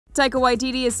Taika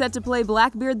Waititi is set to play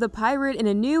Blackbeard the pirate in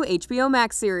a new HBO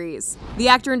Max series. The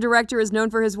actor and director is known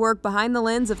for his work behind the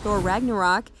lens of Thor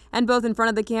Ragnarok, and both in front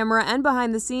of the camera and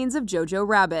behind the scenes of Jojo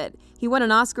Rabbit. He won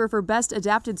an Oscar for Best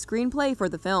Adapted Screenplay for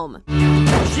the film.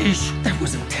 Sheesh, that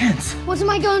was intense. What am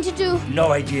I going to do?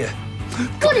 No idea.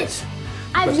 Got it!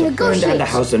 I will Burn negotiate. down the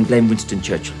house and blame Winston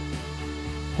Churchill.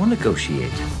 Or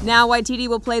negotiate. Now Waititi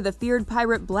will play the feared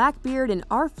pirate Blackbeard in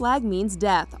Our Flag Means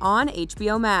Death on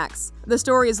HBO Max. The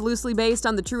story is loosely based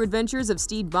on the true adventures of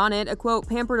Stede Bonnet, a quote,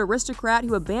 pampered aristocrat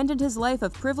who abandoned his life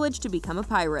of privilege to become a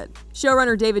pirate.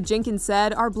 Showrunner David Jenkins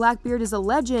said, "Our Blackbeard is a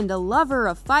legend, a lover,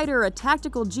 a fighter, a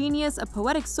tactical genius, a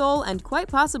poetic soul, and quite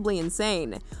possibly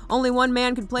insane. Only one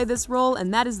man could play this role,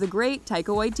 and that is the great Taika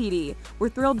Waititi. We're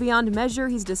thrilled beyond measure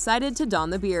he's decided to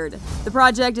don the beard." The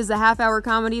project is a half-hour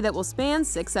comedy that will span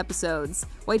 6 episodes.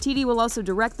 Waititi will also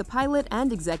direct the pilot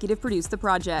and executive produce the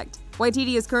project.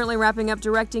 Waititi is currently wrapping up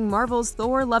directing Marvel's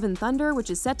Thor: Love and Thunder, which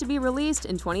is set to be released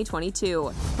in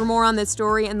 2022. For more on this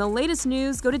story and the latest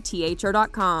news, go to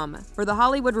THR.com. For the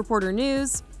Hollywood Reporter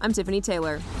News, I'm Tiffany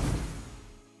Taylor.